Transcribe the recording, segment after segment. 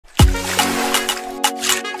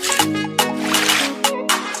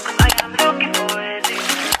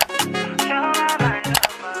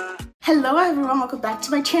everyone, welcome back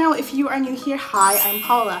to my channel. If you are new here, hi, I'm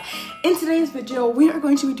Paula. In today's video, we are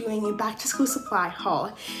going to be doing a back to school supply haul.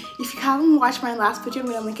 If you haven't watched my last video, I'm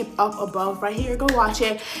gonna link it up above right here. Go watch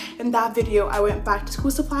it. In that video, I went back to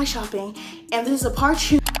school supply shopping, and this is a part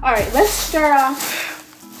 2. All right, let's start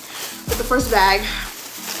off with the first bag.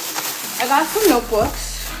 I got some notebooks.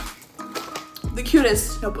 The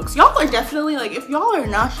cutest notebooks. Y'all are definitely, like, if y'all are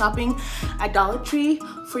not shopping at Dollar Tree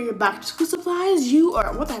for your back to school supplies, you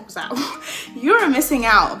are, what the heck was that? You're missing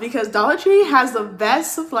out, because Dollar Tree has the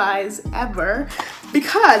best supplies ever.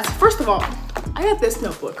 Because first of all, I got this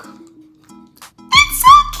notebook. It's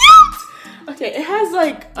so cute. Okay, it has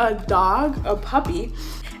like a dog, a puppy.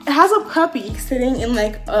 It has a puppy sitting in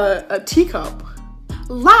like a teacup.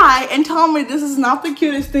 Lie and tell me this is not the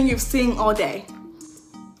cutest thing you've seen all day.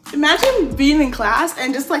 Imagine being in class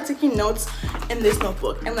and just like taking notes in this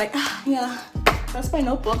notebook and like, yeah, that's my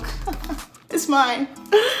notebook. It's mine.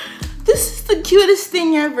 This is the cutest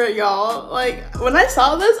thing ever, y'all. Like, when I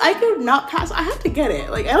saw this, I could not pass. I had to get it.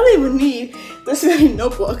 Like, I don't even need this many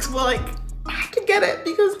notebooks, but like, I had to get it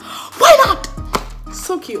because why not?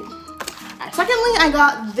 So cute. Right, secondly, I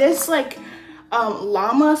got this like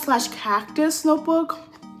llama slash cactus notebook.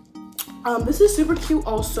 This is super cute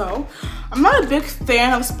also. I'm not a big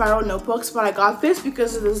fan of spiral notebooks, but I got this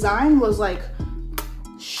because the design was like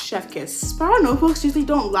chef kiss. Spiral notebooks usually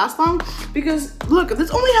don't last long because look, this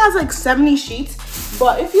only has like 70 sheets,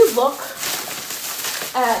 but if you look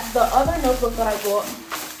at the other notebook that I bought,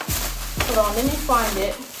 hold on, let me find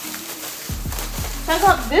it. I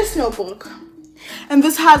got this notebook and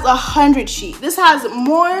this has 100 sheets. This has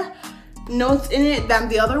more notes in it than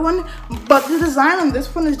the other one, but the design on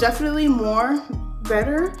this one is definitely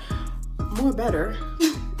better.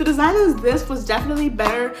 The design of this was definitely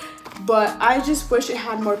better, but I just wish it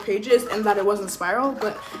had more pages and that it wasn't spiral,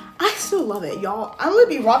 but I still love it, y'all. I'm gonna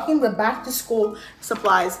be rocking the back to school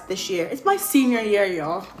supplies this year. It's my senior year,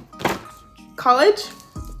 y'all. College,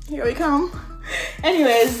 here we come.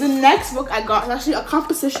 Anyways, the next book I got is actually a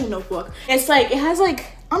composition notebook. It's like, it has like,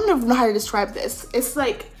 I don't even know how to describe this. It's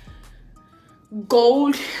like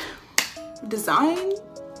gold design.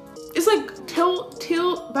 It's like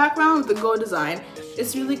teal background with the gold design.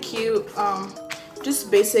 It's really cute. Just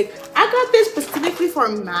basic. I got this specifically for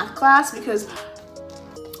math class because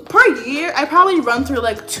per year I probably run through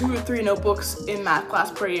like 2 or 3 notebooks in math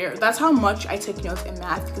class per year. That's how much I take notes in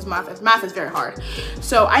math because math is very hard.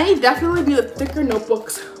 So I definitely need the thicker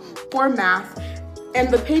notebooks for math, and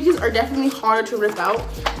the pages are definitely harder to rip out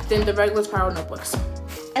than the regular spiral notebooks.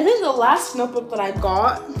 I think the last notebook that I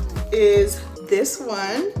got is this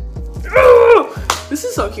one. This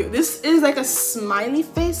is so cute. This is like a smiley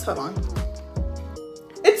face. Hold on.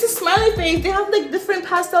 It's a smiley face. They have like different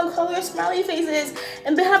pastel color smiley faces,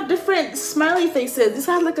 and they have different smiley faces. This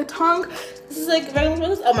has like a tongue. This is like very,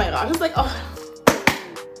 oh my gosh. It's like, oh,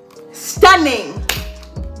 stunning,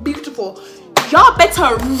 beautiful. Y'all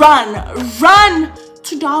better run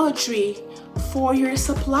to Dollar Tree for your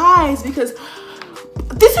supplies because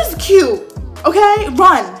this is cute. Okay,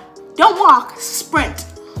 run, don't walk, sprint,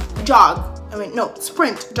 jog. I mean, no,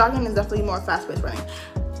 sprint. Jogging is definitely more fast-paced running.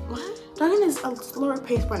 What? Jogging is a slower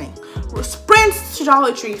pace running. Sprint to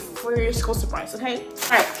Dollar Tree for your school surprise, okay? All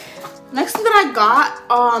right, next thing that I got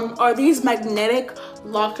are these magnetic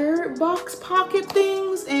locker box pocket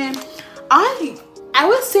things, and I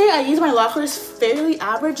would say I use my lockers fairly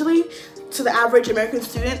averagely to the average American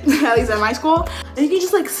student, at least at my school. And you can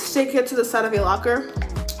just like stick it to the side of your locker.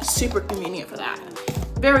 Super convenient for that.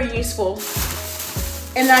 Very useful.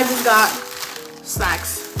 And I just got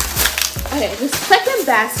snacks. Okay, the second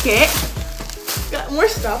basket got more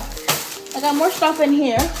stuff. I got more stuff in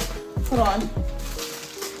here. Hold on.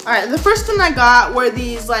 All right, the first one I got were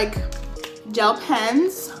these like gel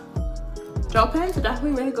pens. Gel pens are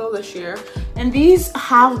definitely ready to go this year. And these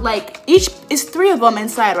have like, each is 3 of them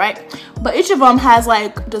inside, right? But each of them has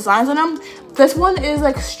like designs on them. This one is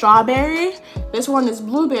like strawberry, this one is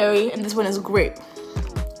blueberry, and this one is grape.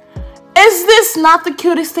 Is this not the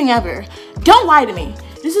cutest thing ever? Don't lie to me.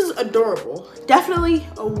 This is adorable. Definitely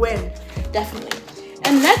a win. Definitely.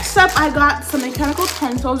 And next up, I got some mechanical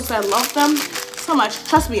pencils. I love them so much.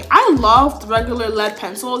 Trust me, I loved regular lead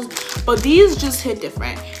pencils, but these just hit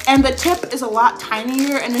different. And the tip is a lot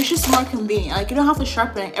tinier, and it's just more convenient. Like, you don't have to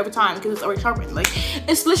sharpen it every time because it's already sharpened. Like,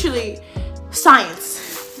 it's literally science.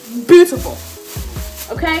 Beautiful.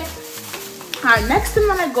 Okay? All right, next thing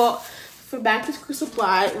that I got for back to school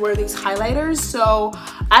supply were these highlighters. So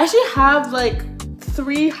I actually have like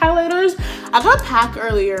 3 highlighters. I got a pack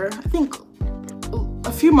earlier, I think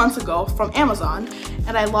a few months ago from Amazon,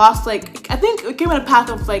 and I lost like, I think it came in a pack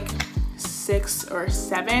of like 6 6 or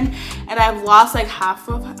 7, and I've lost like half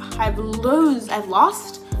of, I've lost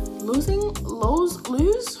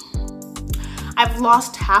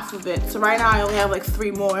half of it. So right now I only have like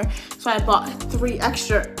 3 more. So I bought 4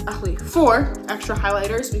 extra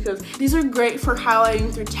highlighters because these are great for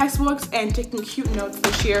highlighting through textbooks and taking cute notes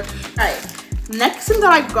this year. All right, next thing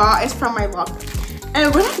that I got is from my locker.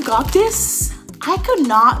 And when I got this, I could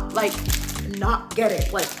not get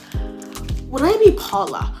it. Like, would I be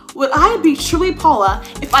Paula? Would I be truly Paula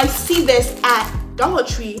if I see this at Dollar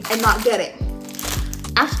Tree and not get it?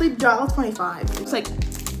 Actually, $1.25. It's like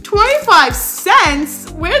 25 cents?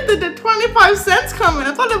 Where did the 25 cents come in?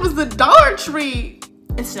 I thought it was the Dollar Tree.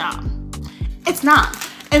 It's not. It's not.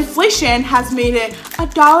 Inflation has made it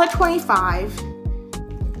 $1.25.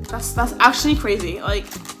 That's actually crazy. Like,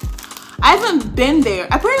 I haven't been there.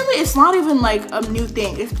 Apparently, it's not even like a new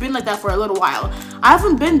thing. It's been like that for a little while. I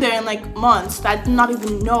haven't been there in like months. I did not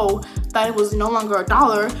even know that it was no longer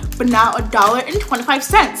 $1, but now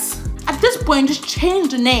 $1.25. At this point, just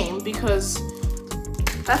change the name because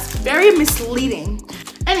that's very misleading.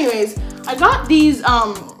 Anyways, I got these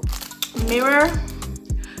mirror.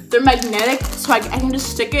 They're magnetic, so I can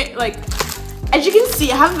just stick it. Like, as you can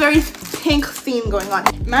see, I have a very pink theme going on.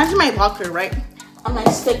 Imagine my locker, right? I'm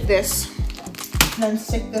gonna stick this, and then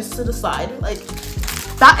stick this to the side. Like,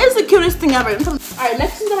 that is the cutest thing ever. Alright,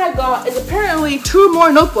 next thing that I got is apparently 2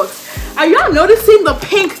 more notebooks. Are y'all noticing the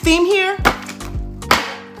pink theme here?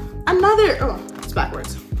 Another, oh, it's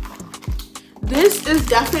backwards. This is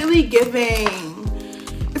definitely giving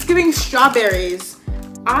strawberries.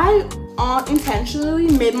 I unintentionally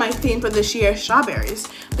made my theme for this year strawberries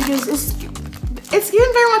because it's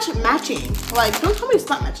giving very much matching. Like, don't tell me it's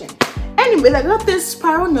not matching. Anyways, I got this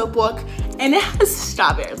spiral notebook and it has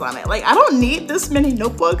strawberries on it. Like, I don't need this many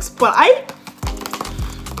notebooks, but I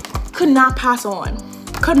could not pass on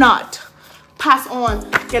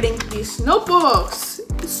getting these notebooks.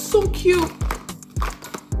 It's so cute.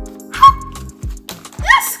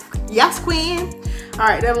 Yes, queen. All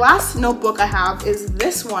right, the last notebook I have is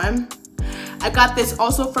this one. I got this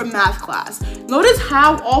also from math class. Notice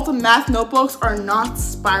how all the math notebooks are not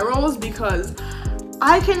spirals because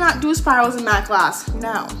I cannot do spirals in math class.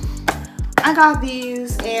 No. I got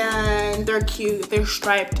these and they're cute. They're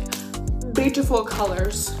striped. Beautiful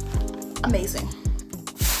colors. Amazing.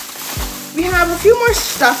 We have a few more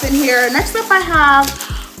stuff in here. Next up I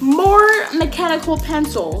have more mechanical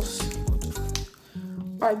pencils.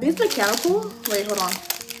 Are these mechanical? Wait, hold on.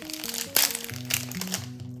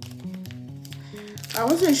 I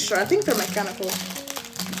wasn't sure. I think they're mechanical.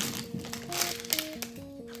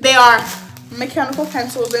 They are mechanical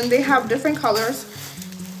pencils and they have different colors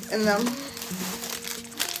in them.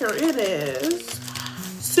 Here it is.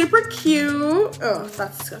 Super cute. Oh,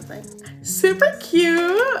 that's disgusting. Super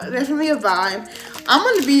cute. Definitely a vibe. I'm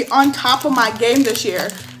going to be on top of my game this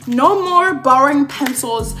year. No more borrowing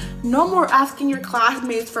pencils. No more asking your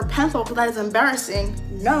classmates for pencil because that is embarrassing.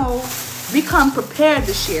 No, become prepared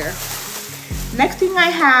this year. Next thing I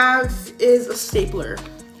have is a stapler.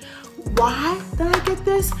 Why did I get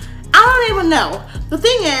this? I don't even know. The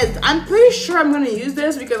thing is, I'm pretty sure I'm gonna use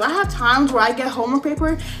this because I have times where I get homework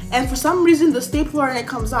paper and for some reason the stapler and it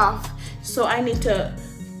comes off. So I need to,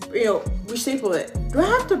 restaple it. Do I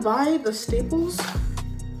have to buy the staples?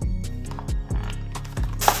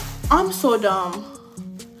 I'm so dumb.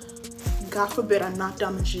 God forbid I'm not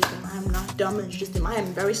dumb and she's dumb. I am not dumb and she's dumb. I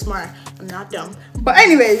am very smart. I'm not dumb. But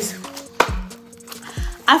anyways,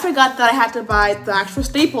 I forgot that I had to buy the actual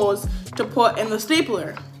staples to put in the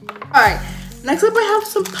stapler. Alright, next up I have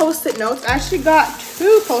some post-it notes. I actually got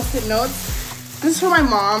 2 post-it notes. This is for my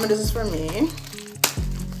mom and this is for me.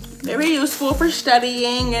 Very useful for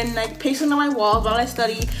studying and like pasting on my walls while I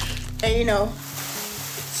study and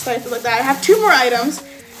stuff like that. I have 2 more items.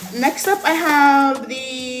 Next up I have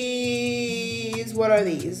these. What are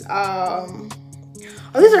these? Oh,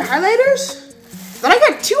 these are highlighters? Did I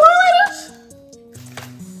get 2 highlighters?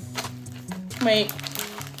 Wait.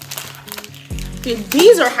 Okay,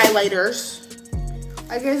 these are highlighters.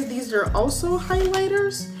 I guess these are also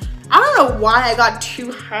highlighters. I don't know why I got 2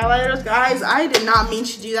 highlighters, guys. I did not mean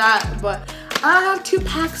to do that, but I have 2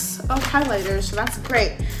 packs of highlighters, so that's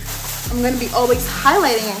great. I'm gonna be always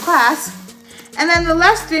highlighting in class. And then the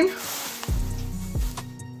last thing,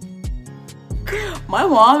 my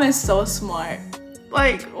mom is so smart.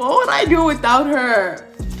 Like, what would I do without her?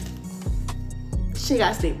 She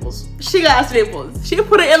got staples. She got staples. She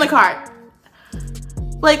put it in the cart.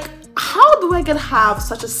 Like, how do I get to have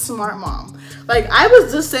such a smart mom? Like, I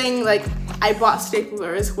was just saying, like, I bought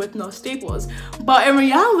staplers with no staples. But in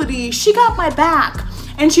reality, she got my back.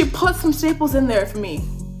 And she put some staples in there for me.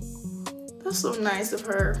 That's so nice of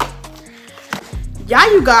her. Yeah,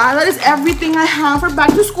 you guys, that is everything I have for back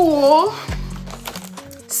to school.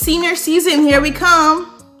 Senior season, here we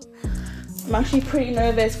come. I'm actually pretty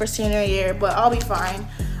nervous for senior year, but I'll be fine.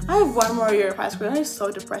 I have one more year of high school. That is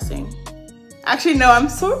so depressing. Actually, no, I'm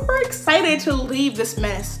super excited to leave this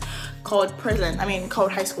mess called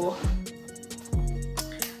called high school.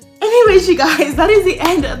 Anyways, you guys, that is the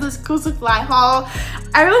end of the school supply haul.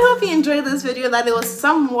 I really hope you enjoyed this video, that it was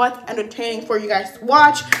somewhat entertaining for you guys to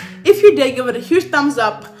watch. If you did, give it a huge thumbs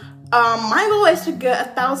up. My goal is to get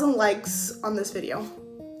 1,000 likes on this video.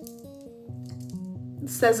 It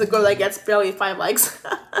says the girl that gets barely 5 likes.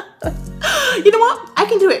 You know what? I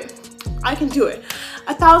can do it. I can do it.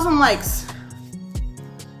 1,000 likes.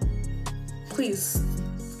 Please.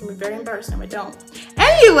 It's gonna be very embarrassing if I don't.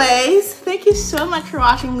 Anyways, thank you so much for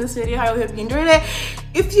watching this video. I hope you enjoyed it.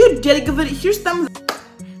 If you did, give it a huge thumbs up.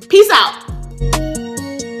 Peace out.